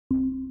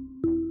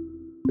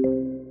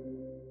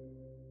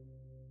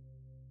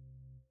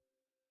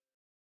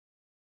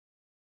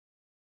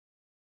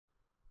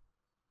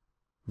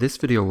This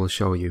video will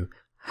show you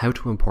how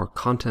to import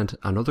content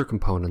and other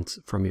components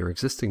from your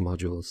existing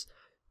modules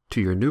to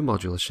your new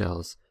module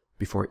shells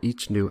before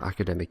each new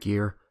academic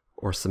year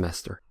or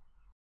semester.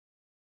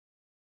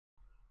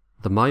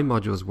 The My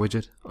Modules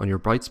widget on your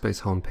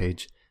Brightspace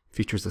homepage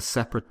features a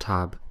separate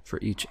tab for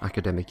each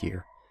academic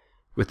year,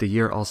 with the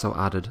year also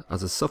added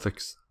as a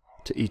suffix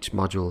to each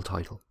module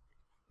title.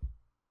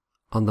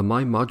 On the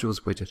My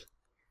Modules widget,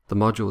 the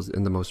modules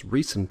in the most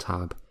recent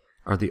tab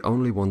are the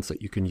only ones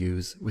that you can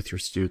use with your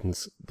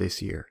students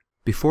this year.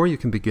 Before you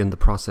can begin the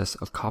process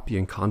of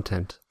copying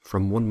content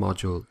from one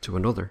module to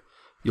another,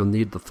 you'll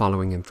need the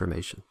following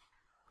information.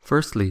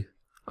 Firstly,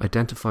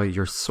 identify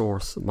your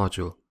source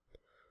module.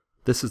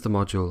 This is the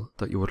module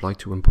that you would like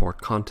to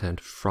import content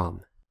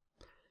from.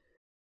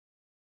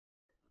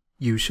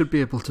 You should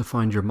be able to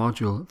find your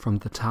module from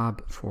the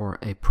tab for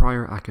a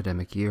prior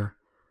academic year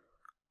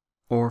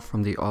or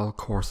from the All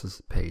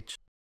Courses page.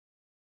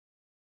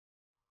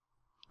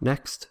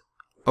 Next,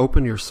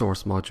 open your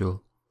source module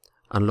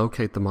and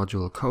locate the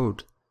module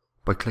code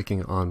by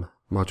clicking on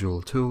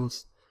Module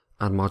Tools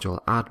and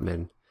Module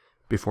Admin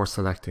before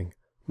selecting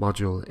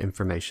Module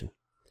Information.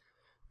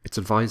 It's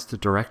advised to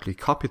directly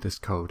copy this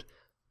code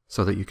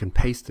so that you can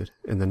paste it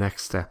in the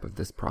next step of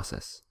this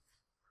process.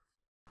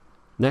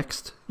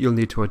 Next, you'll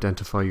need to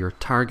identify your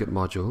target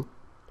module,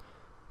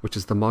 which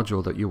is the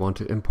module that you want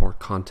to import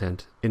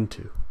content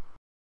into.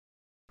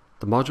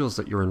 The modules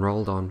that you're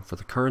enrolled on for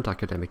the current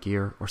academic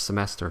year or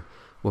semester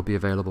will be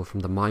available from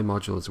the My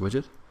Modules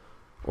widget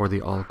or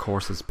the All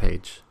Courses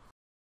page.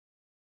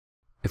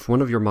 If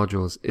one of your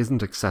modules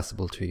isn't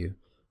accessible to you,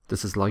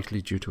 this is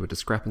likely due to a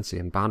discrepancy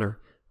in banner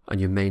and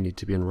you may need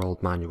to be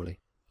enrolled manually.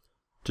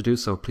 To do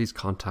so, please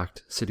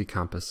contact City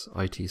Campus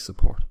IT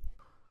support.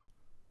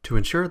 To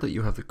ensure that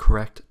you have the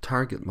correct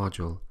target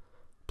module,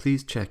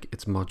 please check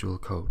its module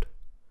code.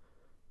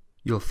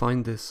 You'll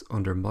find this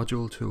under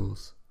Module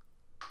Tools,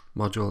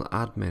 Module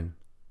Admin,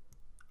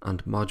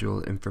 and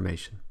Module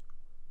Information.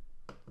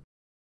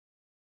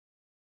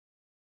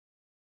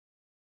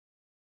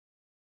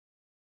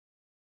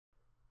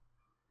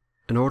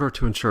 In order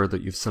to ensure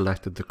that you've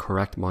selected the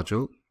correct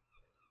module,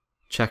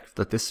 check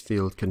that this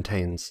field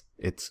contains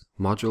its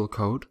module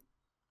code,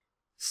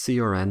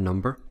 CRN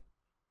number,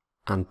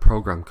 and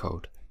program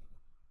code.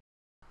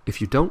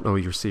 If you don't know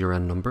your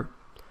CRN number,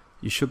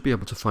 you should be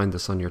able to find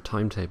this on your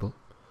timetable,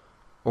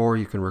 or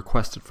you can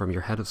request it from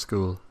your head of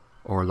school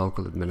or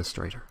local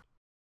administrator.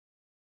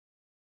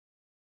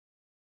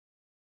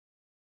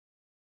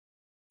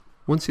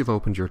 Once you've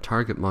opened your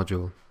target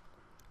module,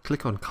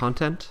 click on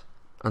Content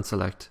and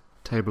select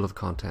Table of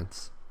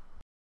Contents.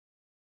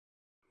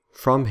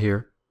 From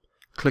here,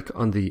 click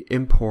on the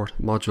Import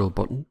Module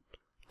button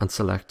and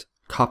select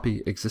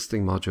Copy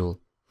Existing Module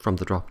from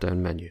the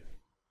drop-down menu.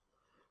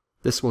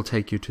 This will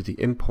take you to the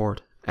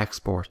Import,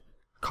 Export,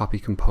 Copy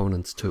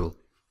Components tool.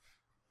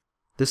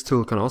 This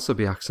tool can also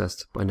be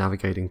accessed by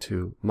navigating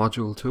to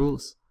Module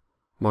Tools,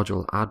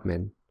 Module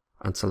Admin,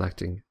 and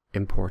selecting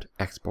Import,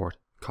 Export,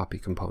 Copy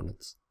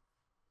Components.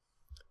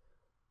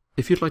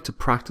 If you'd like to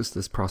practice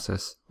this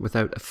process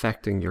without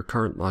affecting your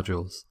current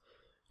modules,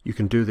 you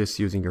can do this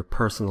using your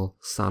personal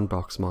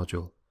Sandbox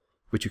module,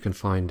 which you can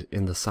find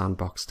in the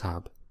Sandbox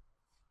tab.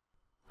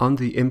 On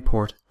the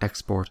Import,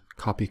 Export,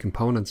 Copy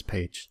Components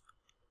page,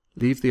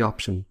 leave the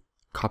option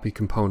Copy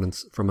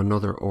Components from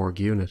another org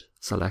unit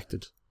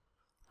selected,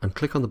 and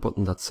click on the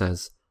button that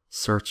says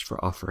Search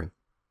for Offering.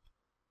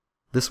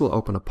 This will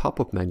open a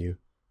pop-up menu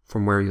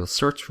from where you'll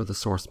search for the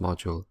source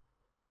module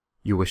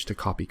you wish to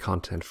copy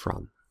content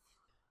from.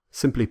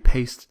 Simply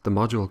paste the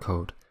module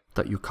code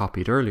that you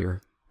copied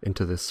earlier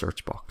into this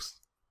search box.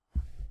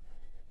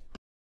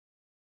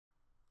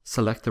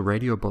 Select the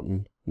radio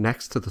button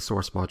next to the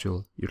source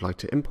module you'd like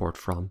to import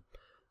from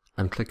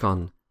and click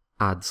on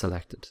Add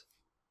Selected.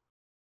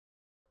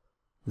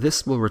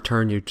 This will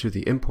return you to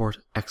the Import,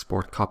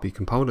 Export, Copy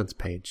Components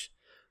page,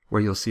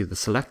 where you'll see the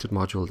selected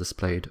module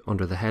displayed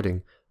under the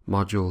heading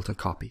Module to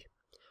Copy.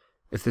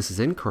 If this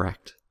is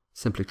incorrect,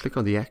 simply click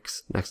on the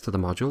X next to the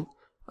module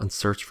and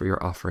search for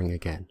your offering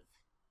again.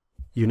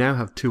 You now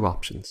have two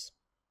options.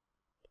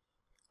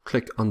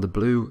 Click on the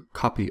blue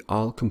Copy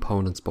All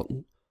Components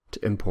button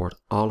to import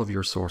all of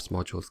your source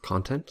module's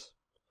content,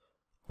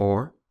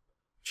 or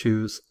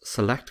choose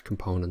Select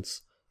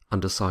Components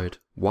and decide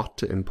what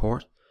to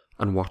import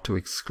and what to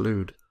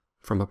exclude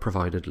from a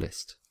provided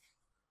list.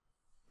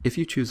 If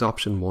you choose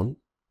option 1,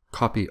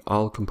 Copy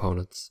All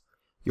Components,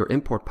 your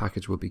import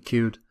package will be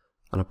queued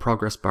and a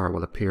progress bar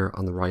will appear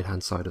on the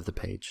right-hand side of the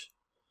page.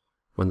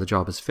 When the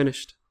job is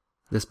finished,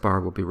 this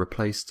bar will be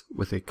replaced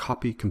with a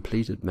Copy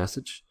Completed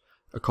message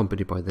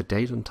accompanied by the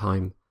date and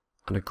time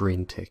and a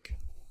green tick.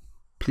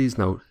 Please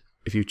note,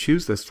 if you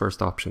choose this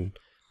first option,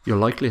 you'll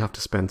likely have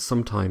to spend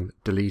some time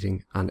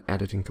deleting and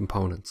editing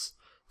components,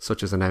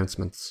 such as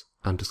announcements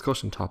and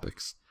discussion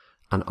topics,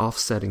 and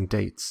offsetting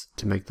dates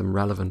to make them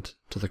relevant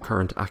to the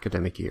current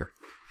academic year.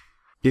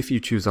 If you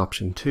choose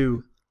option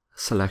 2,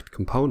 Select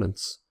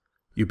Components,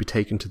 you'll be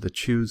taken to the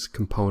Choose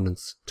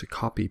Components to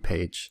Copy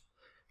page,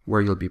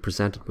 where you'll be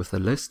presented with a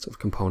list of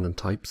component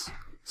types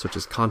such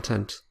as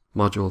content,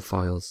 module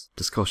files,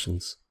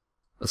 discussions,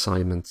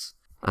 assignments,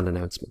 and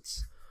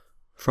announcements.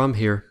 From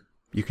here,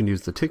 you can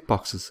use the tick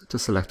boxes to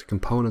select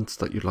components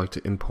that you'd like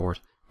to import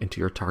into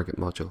your target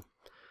module.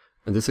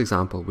 In this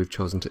example, we've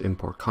chosen to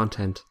import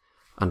content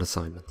and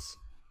assignments.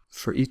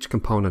 For each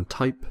component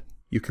type,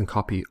 you can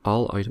copy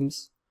all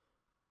items,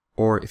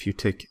 or if you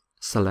tick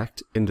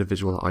Select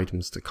individual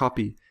items to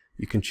copy,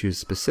 you can choose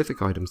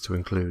specific items to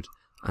include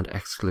and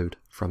exclude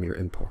from your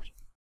import.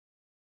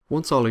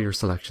 Once all of your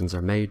selections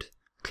are made,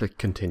 click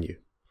Continue.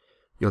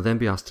 You'll then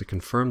be asked to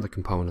confirm the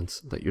components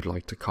that you'd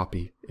like to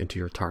copy into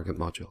your target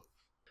module.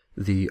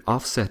 The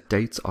Offset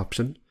Dates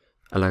option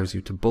allows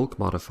you to bulk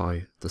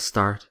modify the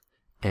start,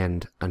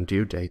 end, and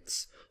due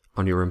dates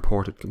on your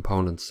imported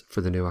components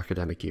for the new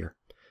academic year.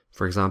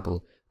 For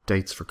example,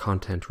 dates for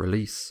content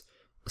release,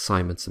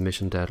 assignment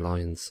submission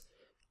deadlines,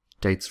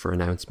 dates for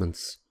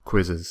announcements,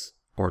 quizzes,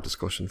 or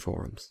discussion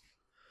forums.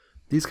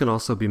 These can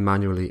also be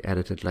manually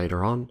edited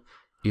later on,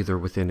 either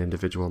within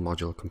individual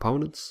module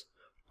components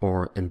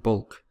or in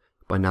bulk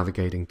by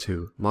navigating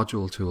to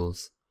Module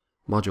Tools,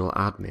 Module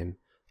Admin,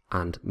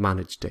 and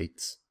Manage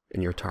Dates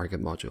in your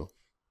target module.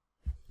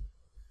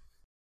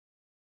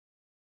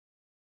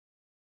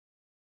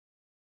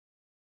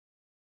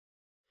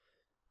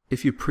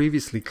 If you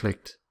previously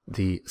clicked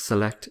the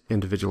Select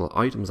Individual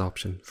Items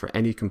option for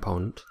any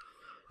component,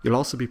 you'll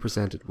also be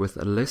presented with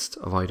a list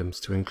of items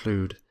to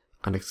include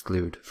and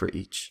exclude for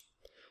each.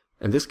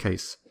 In this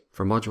case,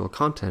 for module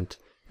content,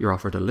 you're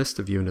offered a list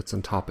of units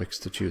and topics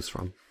to choose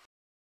from.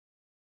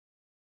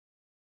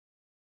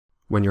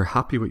 When you're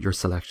happy with your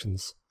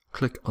selections,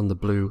 click on the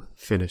blue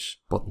Finish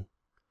button.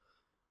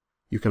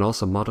 You can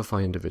also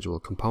modify individual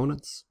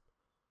components,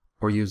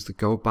 or use the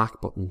Go Back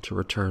button to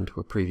return to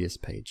a previous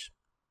page.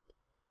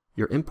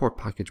 Your import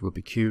package will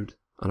be queued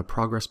and a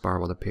progress bar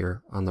will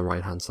appear on the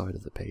right-hand side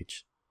of the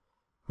page.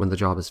 When the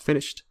job is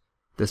finished,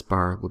 this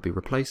bar will be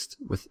replaced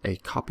with a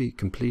Copy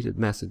Completed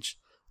message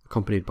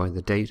accompanied by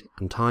the date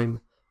and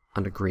time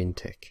and a green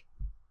tick.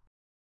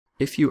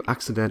 If you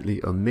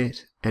accidentally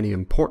omit any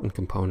important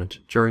component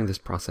during this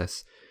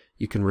process,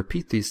 you can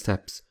repeat these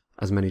steps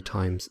as many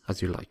times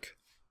as you like.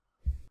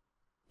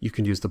 You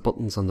can use the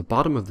buttons on the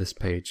bottom of this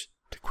page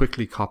to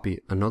quickly copy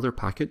another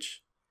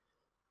package,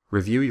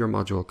 review your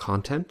module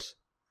content,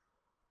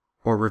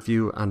 or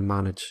review and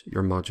manage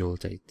your module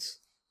dates.